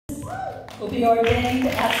will be ordained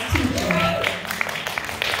as teacher.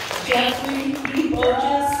 Jeffrey E.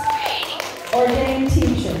 Burgess, ordained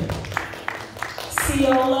teacher.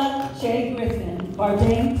 Ceola J. Griffin,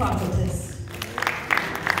 ordained prophetess.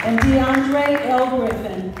 And DeAndre L.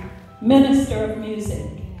 Griffin, minister of music.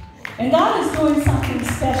 And God is doing something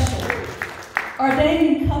special,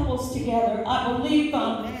 ordaining couples together. I believe,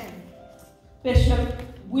 Bishop,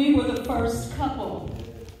 we were the first couple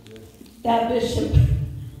that Bishop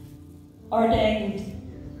ordained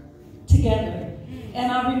together. And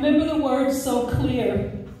I remember the words so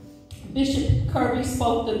clear. Bishop Kirby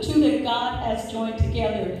spoke, the two that God has joined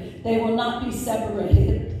together, they will not be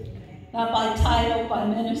separated. Not by title, by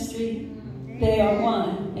ministry, they are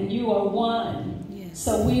one, and you are one. Yes.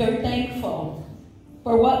 So we are thankful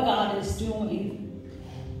for what God is doing,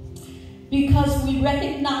 because we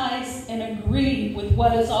recognize and agree with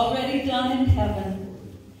what is already done in heaven.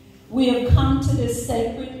 We have come to this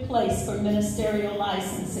sacred place for ministerial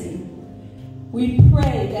licensing. We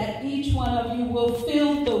pray that each one of you will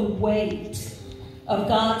feel the weight of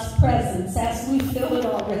God's presence as we feel it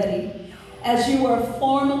already, as you are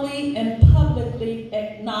formally and publicly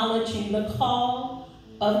acknowledging the call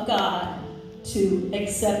of God to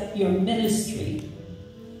accept your ministry,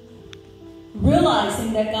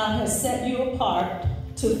 realizing that God has set you apart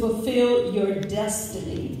to fulfill your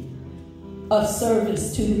destiny of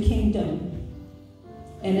service to the kingdom.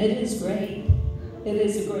 And it is great. It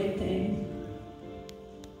is a great thing.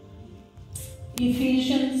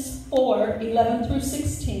 Ephesians 4:11 through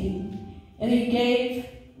 16. And he gave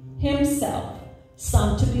himself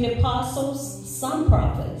some to be apostles, some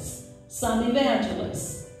prophets, some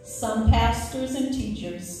evangelists, some pastors and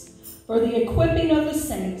teachers, for the equipping of the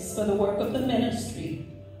saints, for the work of the ministry,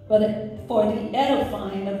 but for the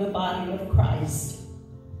edifying of the body of Christ.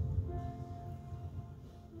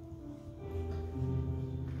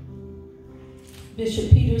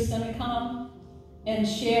 Bishop Peter's going to come and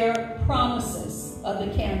share promises of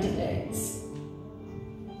the candidates.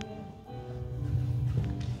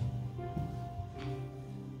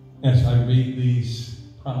 As I read these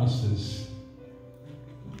promises,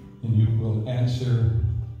 and you will answer,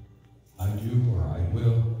 I do or I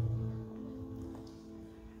will.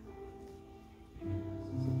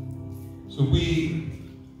 So we,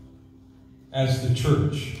 as the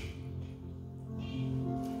church,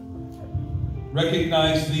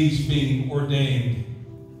 recognize these being ordained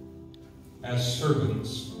as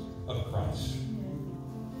servants of Christ.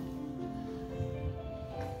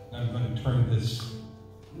 I'm going to turn this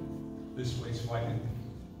way so I can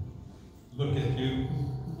look at you.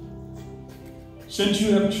 Since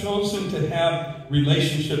you have chosen to have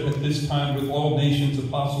relationship at this time with All Nations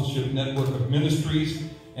Apostleship Network of Ministries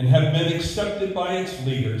and have been accepted by its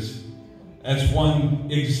leaders as one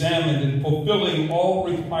examined and fulfilling all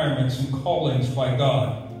requirements and callings by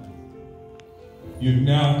God, you've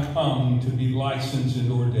now come to be licensed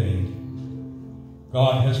and ordained.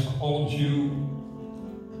 God has called you,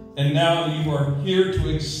 and now you are here to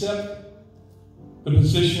accept the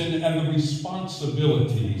position and the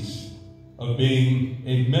responsibilities of being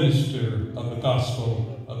a minister of the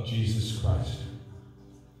gospel of Jesus Christ.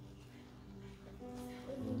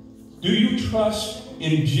 Do you trust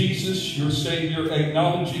in Jesus, your Savior,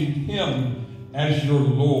 acknowledging him as your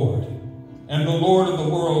Lord and the Lord of the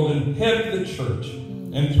world and head of the church,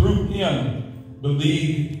 and through him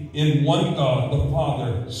believe in one God, the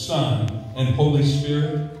Father, Son, and Holy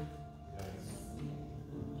Spirit?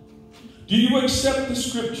 Do you accept the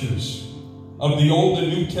scriptures of the Old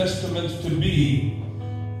and New Testaments to be,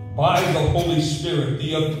 by the Holy Spirit,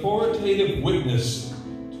 the authoritative witness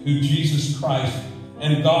to Jesus Christ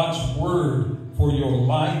and God's word for your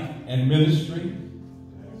life and ministry?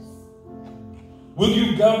 Will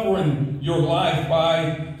you govern your life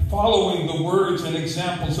by following the words and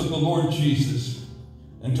examples of the Lord Jesus,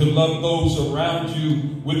 and to love those around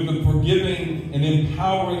you with the forgiving and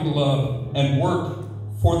empowering love and work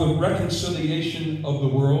for the reconciliation of the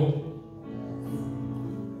world?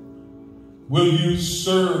 Will you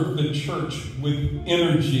serve the church with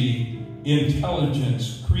energy,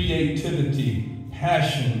 intelligence, creativity,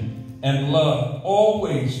 passion, and love,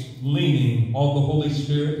 always leaning on the Holy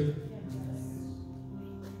Spirit?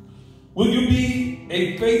 Will you be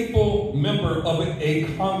a faithful member of a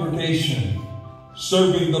congregation,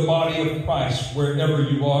 serving the body of Christ wherever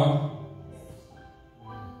you are?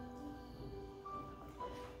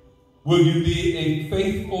 Will you be a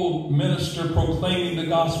faithful minister proclaiming the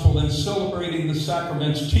gospel and celebrating the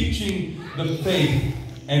sacraments, teaching the faith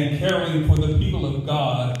and caring for the people of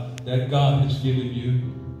God that God has given you?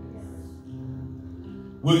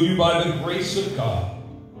 Will you, by the grace of God,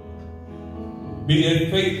 Be a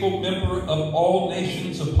faithful member of All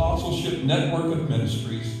Nations Apostleship Network of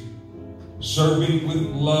Ministries, serving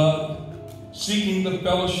with love, seeking the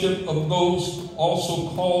fellowship of those also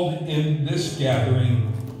called in this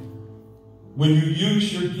gathering. When you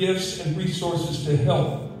use your gifts and resources to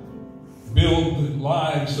help build the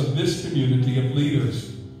lives of this community of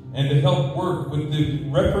leaders and to help work with the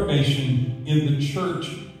reformation in the church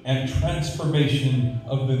and transformation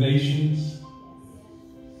of the nations.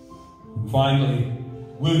 And finally,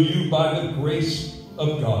 will you, by the grace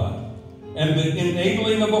of God and the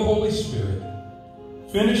enabling of the Holy Spirit,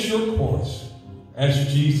 finish your course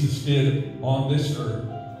as Jesus did on this earth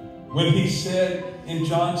when he said in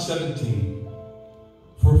John 17,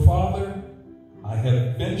 "For Father, I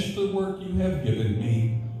have finished the work you have given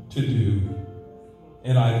me to do,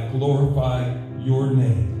 and I have glorified your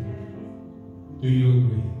name." Do you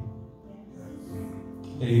agree?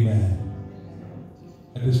 Amen.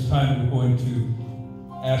 At this time, we're going to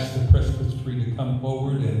ask the presbytery to come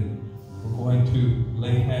forward, and we're going to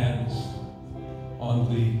lay hands on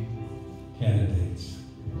the candidates.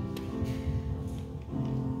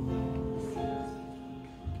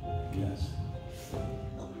 Yes.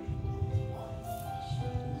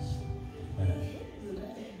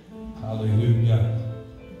 Hallelujah.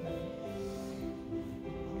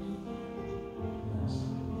 Yes.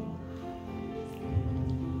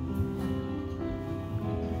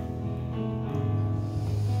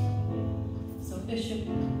 So Bishop,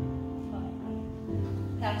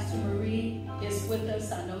 Pastor Marie is with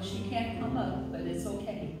us. I know she can't come up, but it's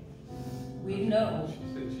okay. We know.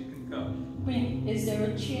 She said she can come. Queen, is there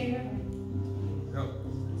a chair? No.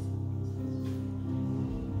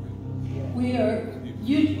 We are,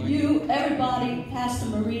 everybody, Pastor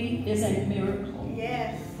Marie is a miracle.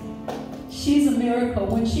 Yes. She's a miracle.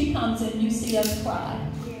 When she comes in, you see us cry.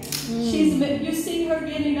 You see her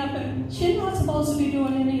getting up, and she's not supposed to be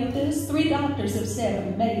doing any of this. 3 doctors have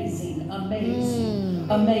said amazing, amazing,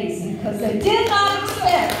 amazing, because they did not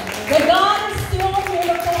expect that God is still a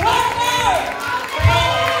miracle worker.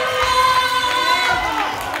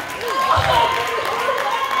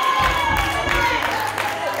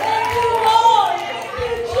 Thank you, Lord.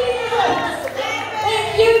 Thank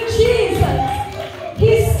you, Jesus.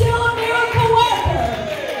 He's still a miracle worker.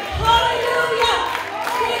 Hallelujah.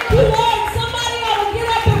 Thank you, Lord. Somebody ought to get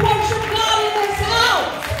up and worship God in this house.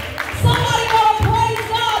 Somebody ought to praise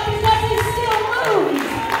God because he still moves.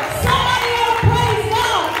 Somebody ought to praise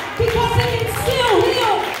God because he can still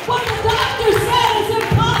heal what the doctor said is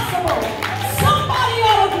impossible. Somebody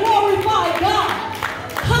ought to glorify God.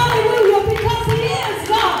 Hallelujah, because he is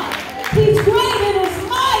God. He's great and is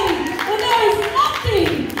mighty, and there is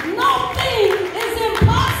nothing is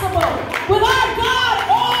impossible. With our God,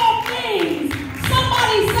 all things.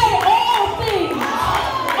 Somebody say all things.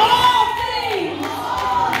 All things.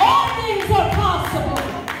 All things are possible.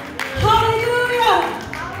 Hallelujah.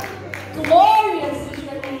 Glorious is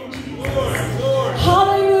your name, Jesus.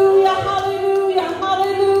 Hallelujah, hallelujah,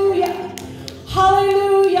 hallelujah.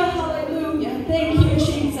 Hallelujah, hallelujah. Thank you,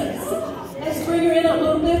 Jesus. Let's bring her in a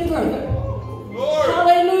little bit further.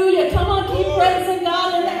 Hallelujah. Come on, keep praising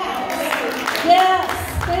God in the house. Yes.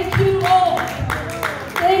 Thank you, Lord.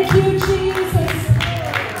 Thank you, Jesus.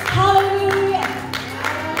 Hallelujah.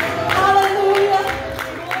 Hallelujah.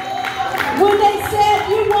 When they said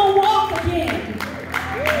you won't walk again.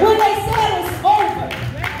 When they said it's over.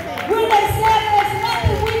 When they said there's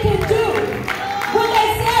nothing we can do. When they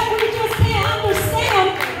said we just can't understand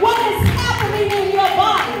what is happening in your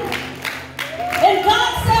body. And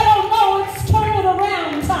God said, oh no, it's turning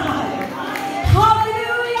around time.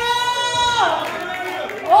 Hallelujah.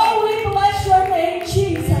 Oh, we bless your name,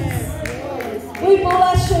 Jesus. We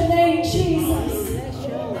bless your name, Jesus.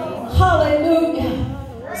 Hallelujah.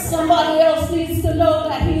 Somebody else needs to know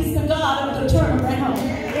that he's the God of the turnaround.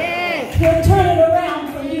 He'll turn it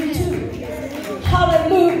around for you too.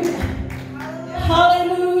 Hallelujah.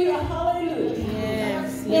 Hallelujah. Hallelujah.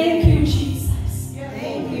 Thank you, Jesus.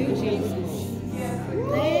 Thank you, Jesus.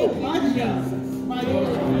 Thank you,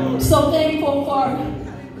 Jesus. So thankful for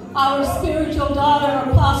our spiritual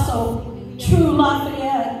daughter, Apostle True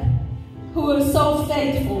Lafayette, who is so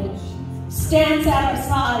faithful, stands at our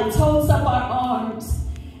sides, holds up our arms.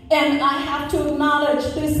 And I have to acknowledge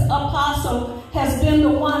this apostle has been the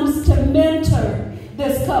ones to mentor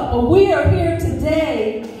this couple. We are here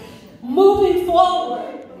today, moving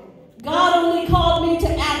forward. God only called me to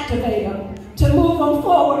activate them, to move them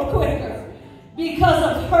forward quicker because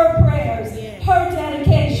of her prayers, her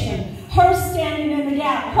dedication, her standing in the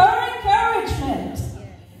gap, her encouragement.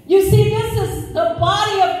 You see, this is the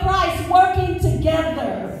body of Christ working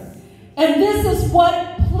together. And this is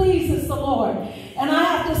what pleases the Lord.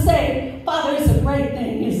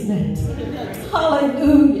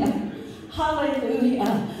 Hallelujah.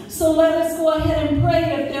 Hallelujah. So let us go ahead and pray.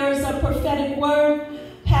 If there is a prophetic word,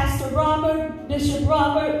 Pastor Robert, Bishop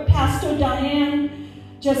Robert, Pastor Diane,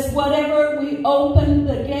 just whatever, we open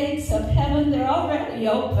the gates of heaven. They're already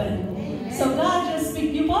open. So God just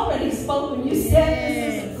speak. You've already spoken. You said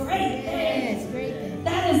this is a great thing.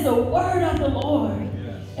 That is the word of the Lord.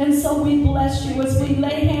 And so we bless you as we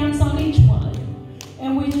lay hands on each one.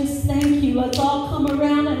 And we just thank you. Let's all come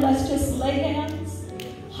around and let's just lay hands.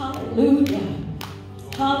 Hallelujah.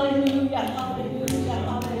 Hallelujah. Hallelujah.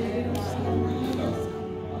 Hallelujah.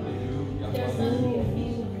 There's none here.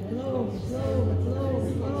 Glory, glory,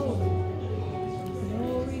 glory, glory.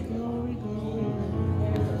 Glory, glory, glory.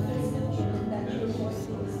 There's a signature that your voice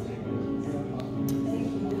is. Thank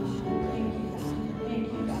you, God. Thank you, God. Thank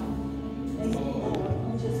you, God. Thank you, Lord.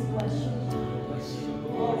 We just bless you.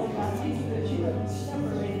 Oh, God, thank you that you have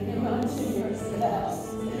separated them unto yourselves.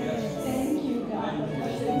 Thank you, God.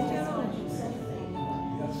 Thank you, Lord.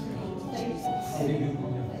 Thank you. Thank you.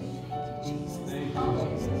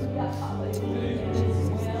 Hallelujah. Hallelujah. It is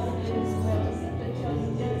well. It is well.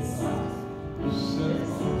 It is so.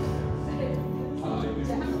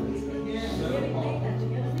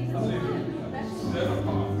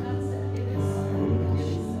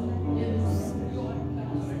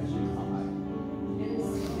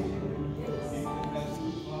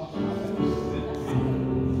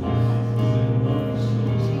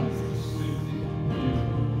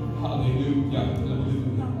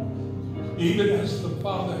 Even as the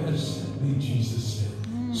Father has sent me, Jesus said,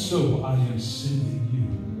 so I am sending you.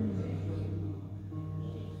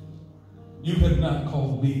 You have not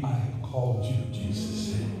called me, I have called you,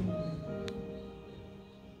 Jesus said.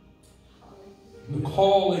 The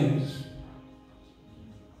callings,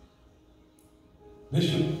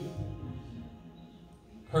 Bishop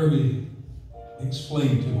Kirby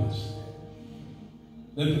explained to us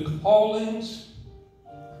that the callings,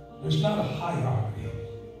 there's not a hierarchy.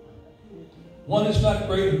 One is not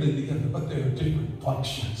greater than the other, but there are different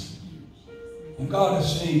functions. And God is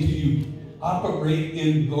saying to you, operate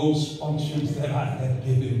in those functions that I have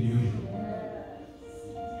given you.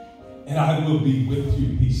 And I will be with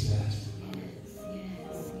you, he says.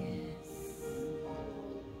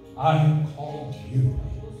 I have called you.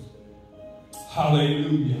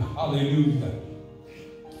 Hallelujah, hallelujah.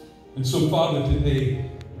 And so, Father,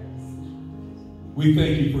 today, we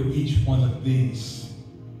thank you for each one of these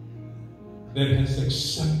that has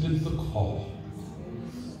accepted the call.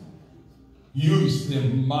 Use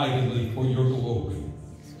them mightily for your glory.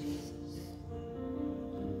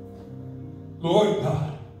 Lord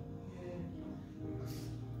God,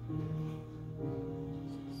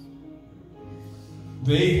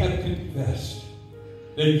 they have confessed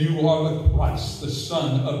that you are the Christ, the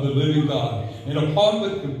Son of the living God. And upon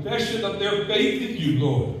the confession of their faith in you,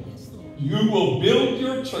 Lord, you will build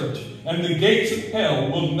your church, and the gates of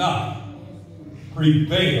hell will not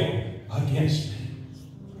prevail against it.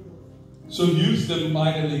 So use them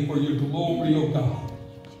mightily for your glory, O God.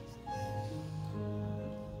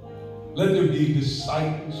 Let there be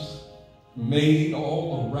disciples made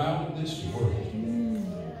all around this world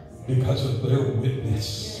because of their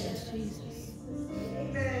witness.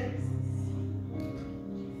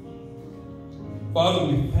 Father,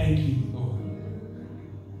 we thank you, Lord.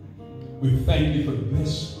 We thank you for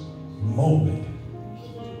this moment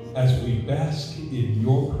as we bask in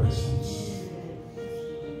your presence.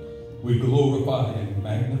 We glorify and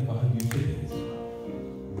magnify you today.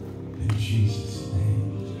 In Jesus' name.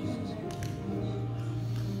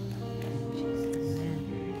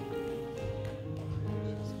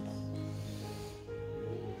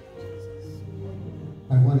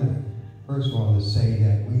 I want to, first of all, to say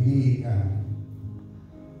that we need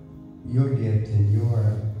your gift and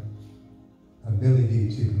your ability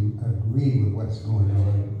to agree with what's going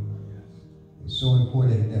on. It's so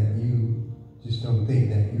important that you just don't think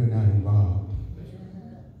that you're not involved.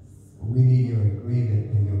 We need your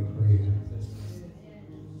agreement and your prayer.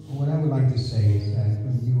 What I would like to say is that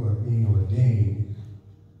when you are being ordained,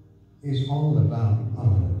 it's all about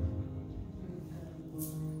honor.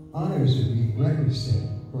 Honor is a prerequisite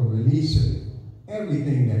for release of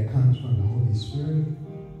everything that comes from the Holy Spirit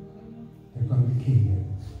and from the kingdom.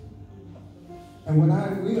 And what I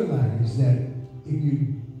realize that if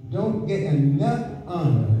you don't get enough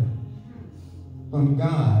honor from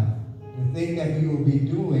God, the thing that you will be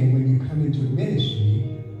doing when you come into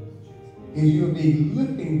ministry is you'll be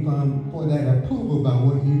looking for that approval about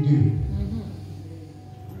what you do.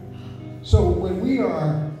 So when we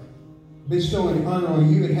are bestowing honor on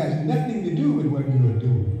you, it has nothing to do with what you are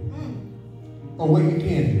doing or what you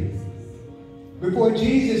can do. Before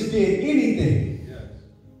Jesus did anything,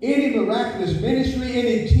 any miraculous ministry,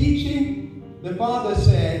 any teaching, the Father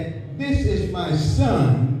said, "This is my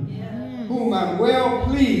Son, whom I'm well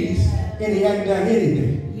pleased," and he hadn't done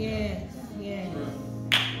anything. Yes, yes.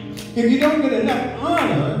 If you don't get enough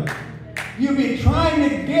honor, you'll be trying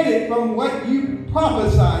to get it from what you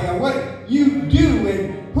prophesy and what you do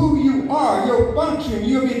and who you are, your function.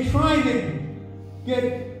 You'll be trying to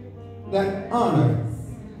get that honor.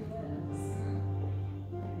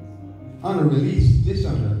 Honor release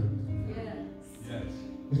dishonor. Yes.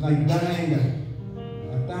 It's like dying a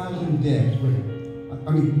 1,000 deaths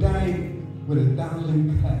dying with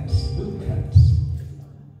 1,000 cuts, little cuts.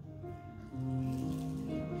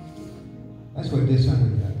 That's what dishonor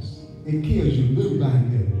does. It kills you little by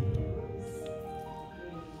little.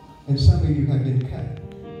 And some of you have been cut.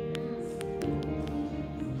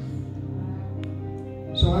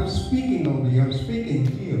 So I'm speaking over you. I'm speaking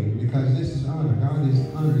healing because this is honor. God is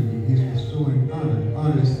honoring you. He's restoring honor.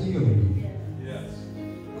 Honor is healing you. Yes.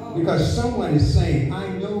 Because someone is saying, "I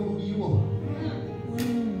know who you are."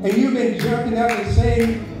 And you've been jumping up and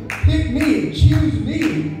saying, "Pick me, choose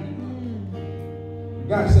me."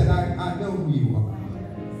 God said, I know who you are.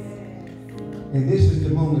 And this is the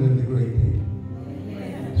moment of the great thing.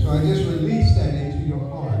 So I just release that into your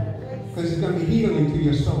heart. Because it's going to be healing to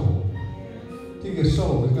your soul. To your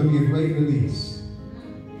soul. It's going to be a great release.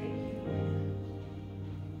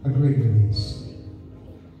 A great release.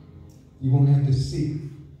 You won't have to seek.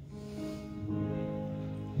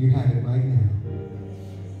 You have it right now.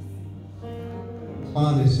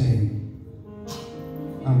 Father is saying,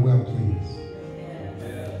 "I'm well pleased."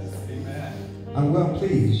 I'm well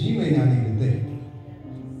pleased. You may not even think.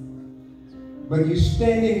 But you're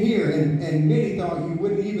standing here, and many thought you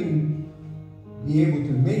wouldn't even be able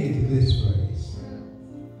to make it to this place.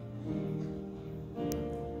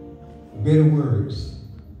 Bitter words.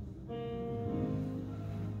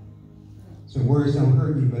 So words don't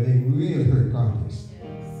hurt you, but they really hurt prophets.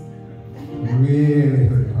 Really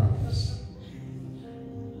hurt prophets.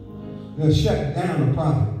 They'll shut down a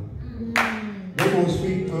prophet. They won't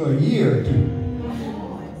speak for a year or two.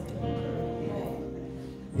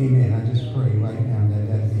 Amen. I just pray right now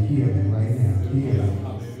that be healing right now. Healing.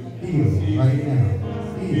 Healing right now.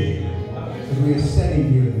 Healing. Because we are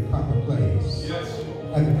sitting here in the proper place.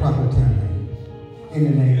 At the proper time. In the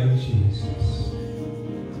name of Jesus.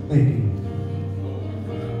 Thank you.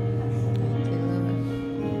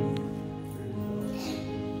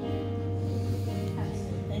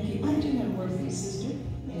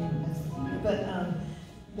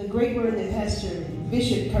 The great word that Pastor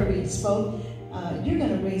Bishop Curry spoke, you're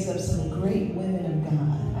going to raise up some great women of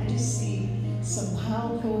God. I just see some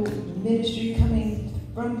powerful ministry coming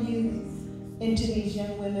from you into these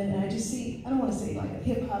young women. And I just see, I don't want to say like a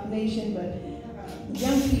hip-hop nation, but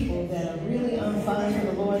young people that are really on fire for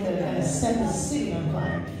the Lord, that are going to set the city on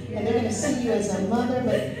fire. And they're going to see you as a mother,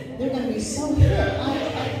 but they're going to be so hip.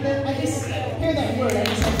 I just hear that word. I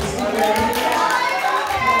just have to start there.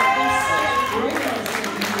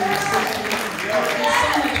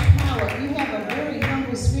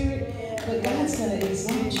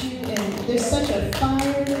 There's such a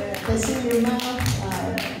fire that's in your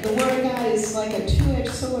mouth. The word of God is like a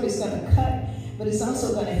two-edged sword. It's going to cut, but it's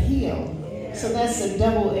also going to heal. So that's the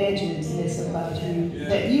double-edgedness about you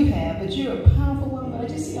that you have. But you're a powerful woman. But I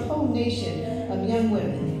just see a whole nation of young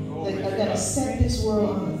women that are going to set this world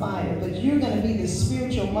on fire. But you're going to be the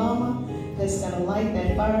spiritual mama that's going to light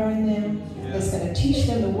that fire in them, that's going to teach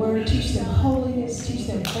them the word, teach them holiness, teach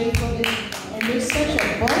them faithfulness. And there's such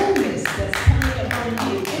a boldness that's coming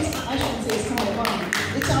upon you. I shouldn't say it's coming upon you.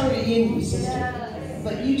 It's already in you, sister.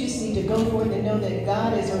 But you just need to go forth and know that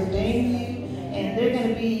God has ordained you. And they're going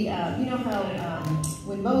to be, you know how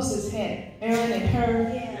when Moses had Aaron and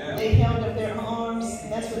Hur, they held up their arms.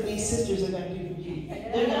 That's what these sisters are going to do for you.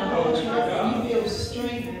 They're going to hold you up and you feel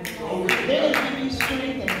strength. They're going to give you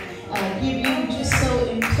strength and give you just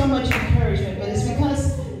so much encouragement. But it's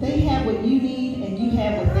because they have what you need and you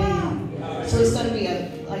have what they need. So it's going to be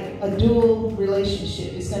a dual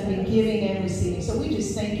relationship. It's going to be giving and receiving. So we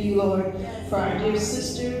just thank you, Lord, for our dear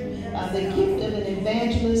sister, the gift of an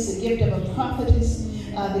evangelist, the gift of a prophetess,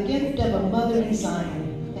 the gift of a mother in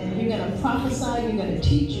Zion. And you're going to prophesy, you're going to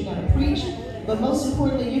teach, you're going to preach, but most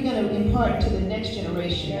importantly, you're going to impart to the next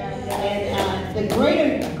generation. And the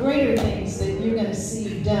greater things that you're going to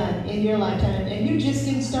see done in your lifetime. And you're just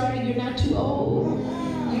getting started. You're not too old.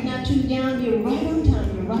 You're not too young. You're right on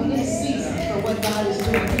time. You're right in season for what God is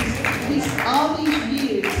doing. All these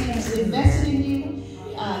years, He's invested in you.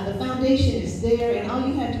 The foundation is there, and all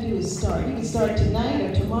you have to do is start. You can start tonight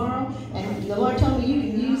or tomorrow, and the Lord told me you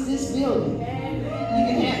can use this building.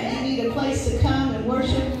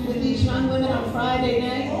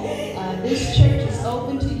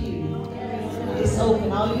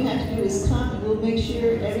 open. All you have to do is come, and we'll make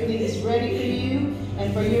sure everything is ready for you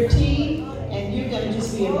and for your team. And you're going to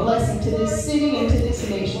just be a blessing to this city and to this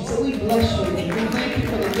nation. So we bless you, and we thank you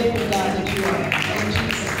for the gift of God that you are. In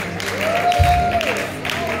Jesus' name.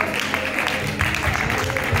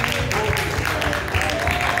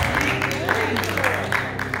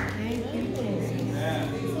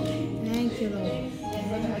 Thank you, Lord. And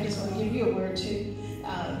brother, I just want to give you a word too.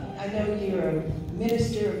 I know you're a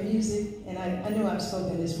minister of music, and I know I've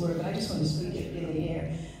spoken this word, but I just want to speak it in the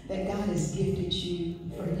air. That God has gifted you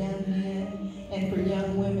for young men and for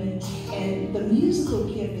young women. And the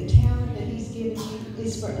musical gift, the talent that He's given you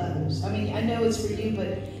is for others. I mean, I know it's for you,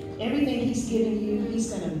 but everything He's given you, He's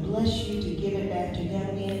going to bless you to give it back to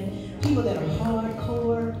young men. People that are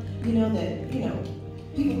hardcore, that,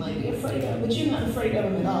 people might be afraid of, but you're not afraid of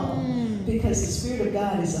them at all. Because the Spirit of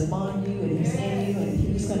God is upon you and He's in you, and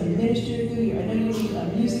He's going to minister through you. I know you need a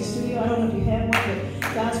music studio. I don't know if you have one,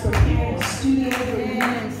 but God's preparing a studio for you.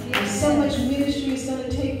 And so much ministry is going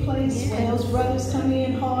to take place when those brothers come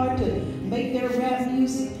in hard to make their rap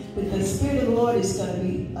music. But the Spirit of the Lord is going to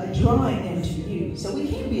be drawing them to you. So we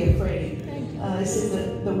can't be afraid. It says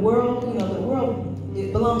the world,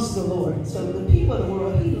 it belongs to the Lord. So the people of the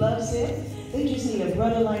world, He loves it. They just need a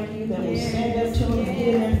brother like you that will stand up to them and get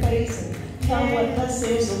in their face and tell them what thus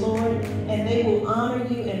says the Lord, and they will honor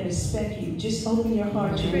you and respect you. Just open your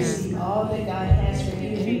heart to receive all that God has for you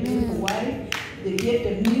and your beautiful wife. The gift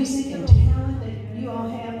of music and talent that you all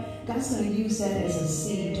have, God's going to use that as a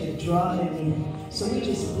seed to draw them in. So we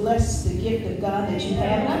just bless the gift of God that you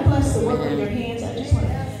have. And I bless the work of your hands. I just want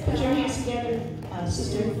to put your hands together,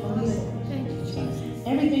 Sister Elisa.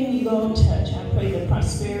 Everything you go and touch, I pray the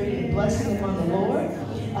prosperity and blessing upon the Lord.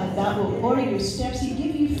 God will order your steps. He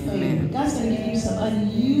give you favor. God's going to give you some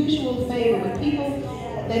unusual favor with people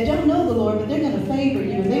that don't know the Lord, but they're going to favor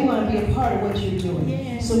you, and they want to be a part of what you're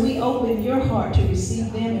doing. So we open your heart to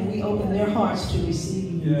receive them, and we open their hearts to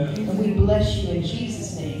receive you. And we bless you in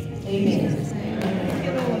Jesus' name. Amen.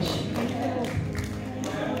 Amen. God bless you.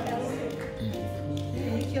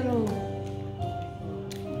 Thank you, Lord.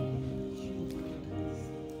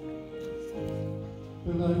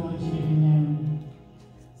 The Lord wants you to know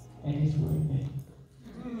that it's worth it.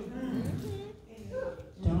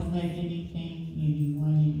 Don't let anything,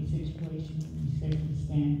 any situation, any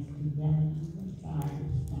circumstance devalue what God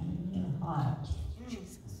has done in your heart.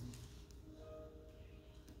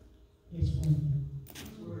 It's worth it.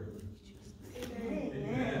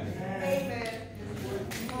 Amen.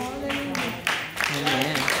 Hallelujah.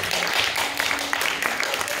 Amen.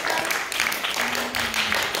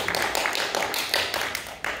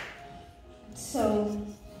 So,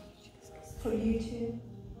 for you two,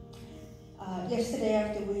 yesterday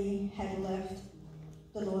after we had left,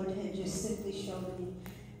 the Lord had just simply shown me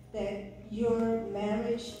that your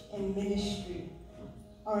marriage and ministry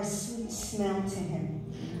are a sweet smell to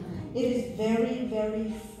Him. It is very,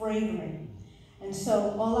 very fragrant. And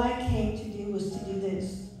so all I came to do was to do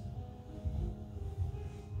this.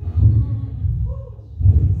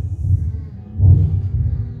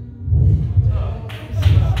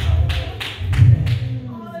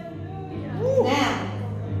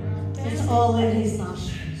 All in His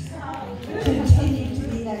nostrils. Continue to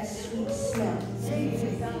be that sweet smell.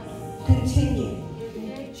 Continue.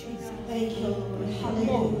 Thank you, Lord.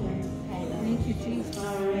 Hallelujah. Thank you, Jesus.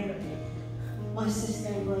 All right. My sister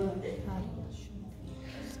and brother.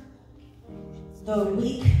 The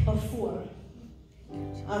week before,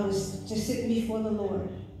 I was just sitting before the Lord,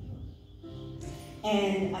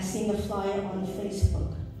 and I seen the flyer on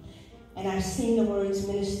Facebook, and I seen the words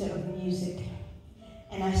Minister of Music.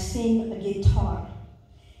 And I sing a guitar.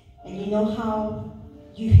 And you know how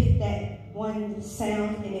you hit that one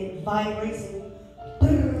sound and it vibrates and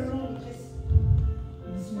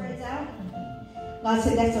just spreads out? God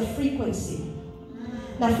said that's a frequency.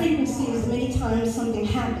 Now frequency is many times something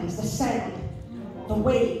happens, the sound, the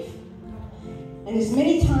wave. And as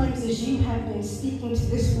many times as you have been speaking to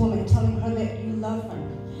this woman, telling her that you love her,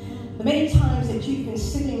 the many times that you've been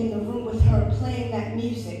sitting in the room with her playing that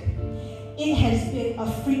music, it has been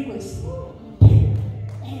a frequency. Bam,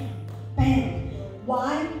 bam, bam.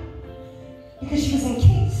 Why? Because she was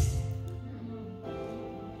encased.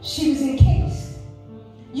 She was encased.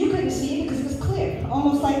 You couldn't see it because it was clear,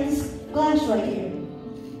 almost like this glass right here.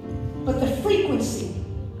 But the frequency,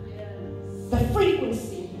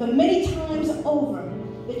 the many times over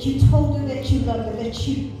that you told her that you loved her, that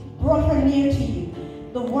you brought her near to you,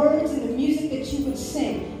 the words and the music that you would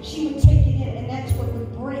sing, she would take it in, and that's what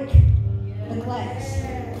would break the glass.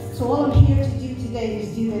 So all I'm here to do today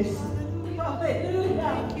is do this.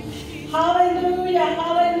 Hallelujah. Hallelujah.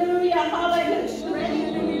 Hallelujah. Hallelujah.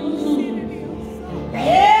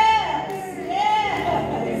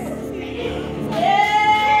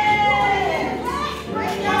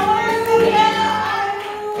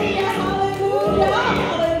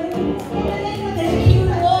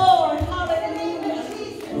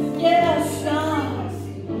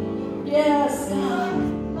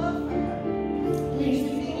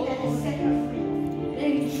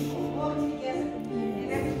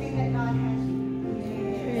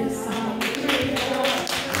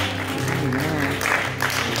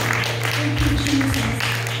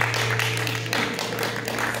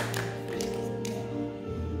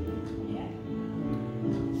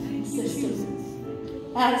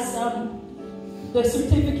 as the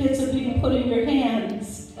certificates are being put in your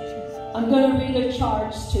hands, I'm going to read a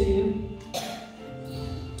charge to you.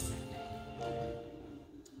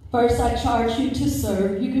 First, I charge you to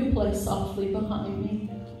serve. You can play softly behind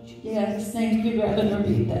me. Yes, thank you, Reverend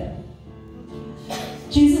Arita.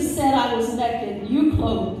 Jesus said, I was naked. You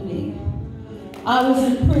clothed me. I was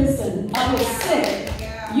in prison. I was sick.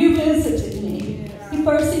 You visited me.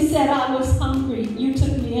 First, he said, I was hungry. You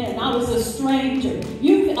took me in. I was a stranger.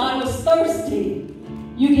 I was thirsty.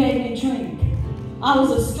 You gave me drink. I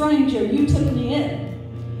was a stranger. You took me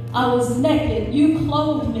in. I was naked. You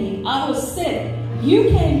clothed me. I was sick. You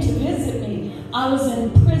came to visit me. I was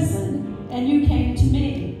in prison, and you came to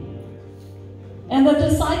me. And the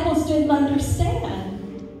disciples didn't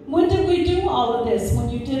understand. When did we do all of this? When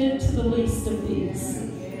you did it to the least of these.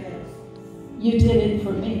 You did it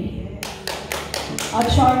for me. I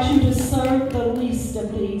charge you to serve the least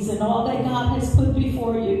of these and all that God has put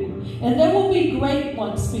before you. And there will be great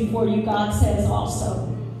ones before you, God says also.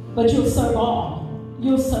 But you'll serve all.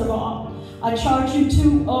 You'll serve all. I charge you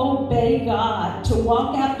to obey God, to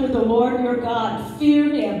walk after the Lord your God, fear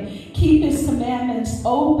him, keep his commandments,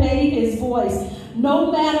 obey his voice. No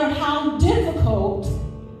matter how difficult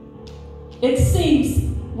it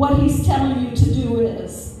seems, what he's telling you to do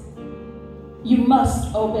is, you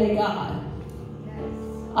must obey God.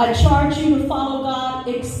 I charge you to follow God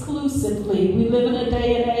exclusively. We live in a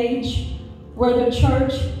day and age where the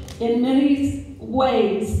church, in many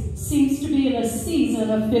ways, seems to be in a season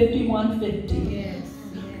of 5150.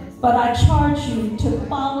 But I charge you to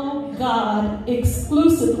follow God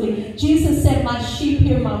exclusively. Jesus said, my sheep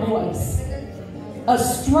hear my voice. A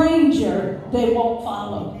stranger they won't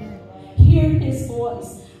follow. Hear his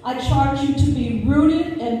voice. I charge you to be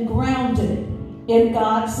rooted and grounded in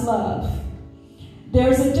God's love.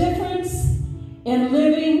 There's a difference in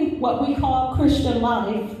living what we call Christian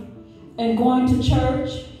life and going to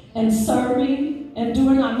church and serving and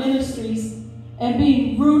doing our ministries and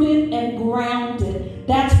being rooted and grounded.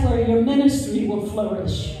 That's where your ministry will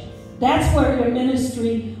flourish. That's where your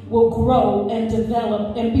ministry will grow and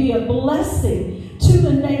develop and be a blessing to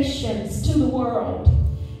the nations, to the world.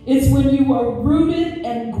 It's when you are rooted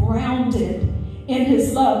and grounded in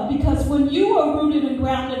his love. Because when you are rooted and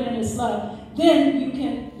grounded in his love, then you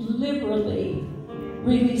can liberally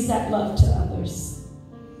release that love to others.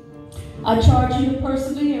 I charge you to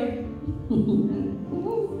persevere.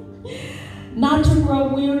 Not to grow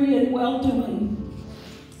weary in well-doing.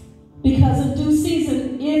 Because in due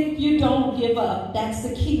season, if you don't give up, that's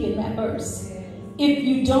the key in that verse. If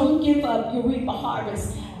you don't give up, you reap a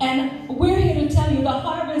harvest. And we're here to tell you the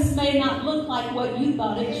harvest may not look like what you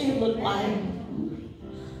thought it should look like.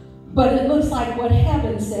 But it looks like what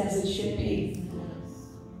heaven says it should be.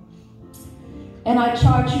 And I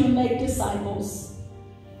charge you to make disciples.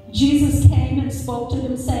 Jesus came and spoke to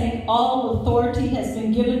them saying, all authority has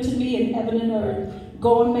been given to me in heaven and earth.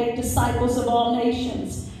 Go and make disciples of all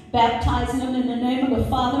nations, baptizing them in the name of the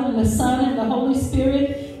Father and the Son and the Holy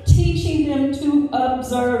Spirit, teaching them to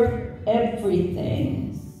observe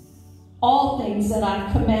everything, all things that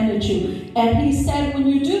I've commanded you. And he said, when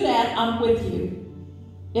you do that, I'm with you.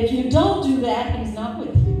 If you don't do that, he's not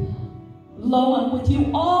with you. Lo, I'm with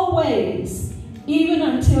you always, even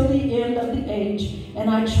until the end of the age. And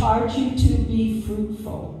I charge you to be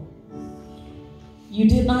fruitful. You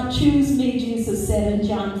did not choose me, Jesus said in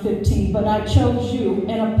John 15, but I chose you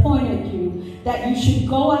and appointed you that you should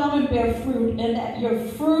go out and bear fruit and that your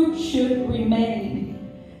fruit should remain.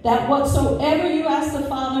 That whatsoever you ask the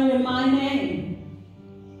Father in my name,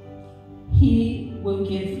 he will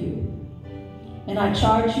give you. And I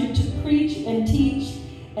charge you to preach and teach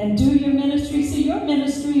and do your ministry. See, your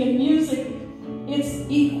ministry in music, it's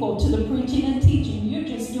equal to the preaching and teaching. You're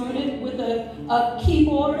just doing it with a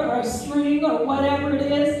keyboard or a string or whatever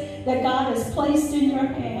it is that God has placed in your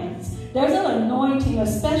hands. There's an anointing, a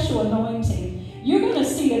special anointing. You're going to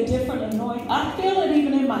see a different anointing. I feel it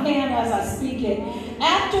even in my hand as I speak it.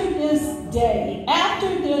 After this day, after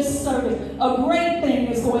this service, a great thing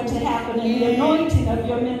is going to happen in the anointing of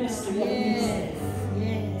your ministry of music.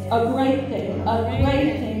 A great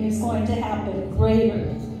thing is going to happen,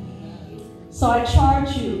 greater. So I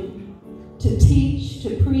charge you to teach,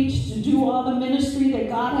 to preach, to do all the ministry that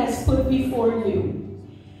God has put before you.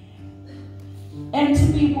 And to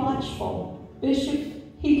be watchful. Bishop,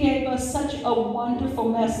 he gave us such a wonderful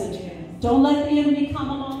message. Don't let the enemy come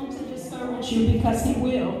along to discourage you, because he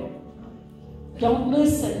will. Don't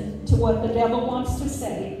listen to what the devil wants to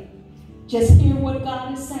say. Just hear what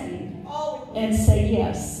God is saying and say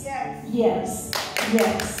yes, yes,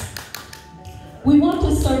 yes. We want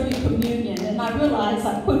to serve you communion, and I realize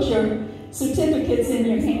I put your certificates in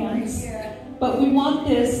your hands. But we want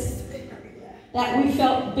this, that we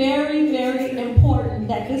felt very, very important,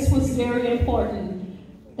 that this was very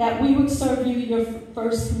important, that we would serve you your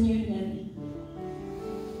first communion.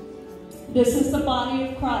 This is the body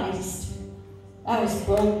of Christ that was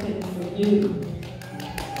broken for you.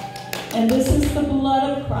 And this is the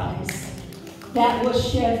blood of Christ that was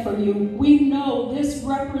shed for you. We know this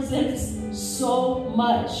represents so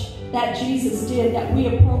much that Jesus did that we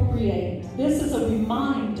appropriate. This is a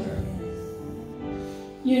reminder.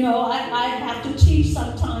 You know, I have to teach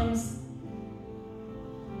sometimes.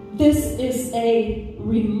 This is a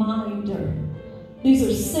reminder. These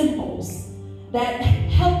are symbols that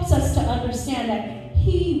helps us to understand that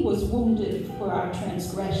he was wounded for our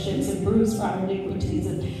transgressions and bruised for our iniquities,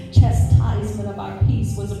 and chastisement of our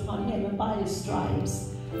peace was upon him, and by his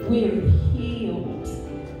stripes we're healed.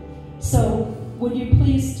 So would you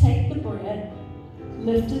please take the bread,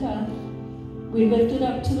 lift it up. We lift it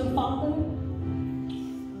up to the Father.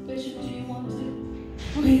 Bishop, do you want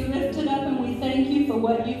to? We lift it up and we thank you for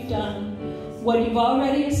what you've done. What you've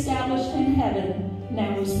already established in heaven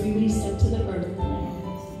now is released into the earth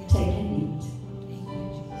now. Take and eat.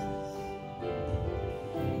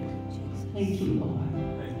 Thank you, Lord.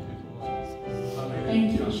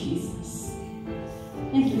 Thank you, Jesus.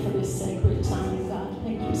 Thank you for this sacred time, God.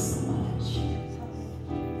 Thank you so much.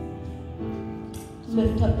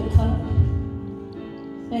 Lift up the cup.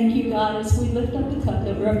 Thank you, God, as we lift up the cup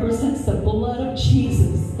that represents the blood of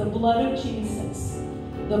Jesus, the blood of Jesus,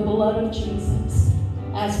 the blood of Jesus.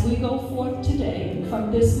 As we go forth today, and from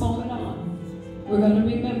this moment on, we're going to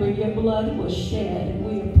remember your blood was shed, and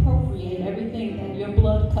we appropriate everything that your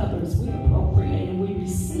blood covers. We appropriate and we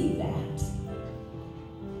receive that.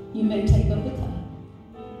 You may take up the cup.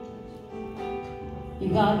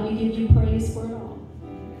 And God, we give you praise for it all.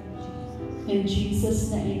 In Jesus'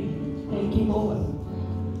 name, thank you, Lord.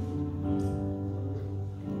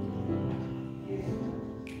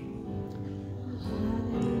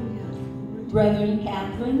 Reverend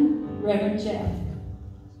Catherine, Reverend Jeff,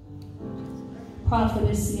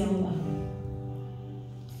 Prophetess Ceola,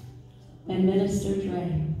 and Minister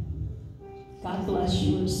Dre. God bless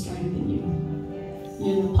you and strengthen you.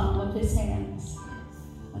 You're in the palm of his hands.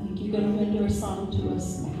 I think you're going to render a song to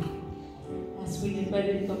us now as we get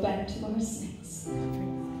ready to go back to our seats.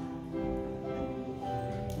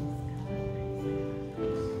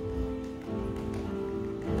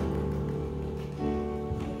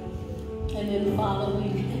 And then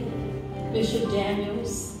following Bishop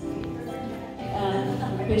Daniels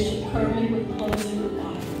and Bishop Kirby with closing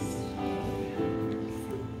remarks.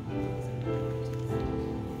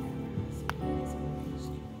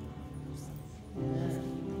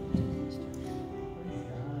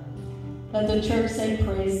 Let the church say,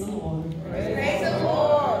 praise the Lord. Praise the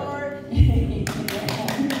Lord.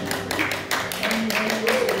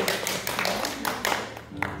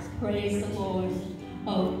 Praise the Lord.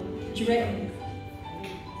 Oh, Dre,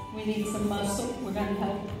 we need some muscle. We're going to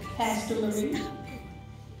help Pastor Marie.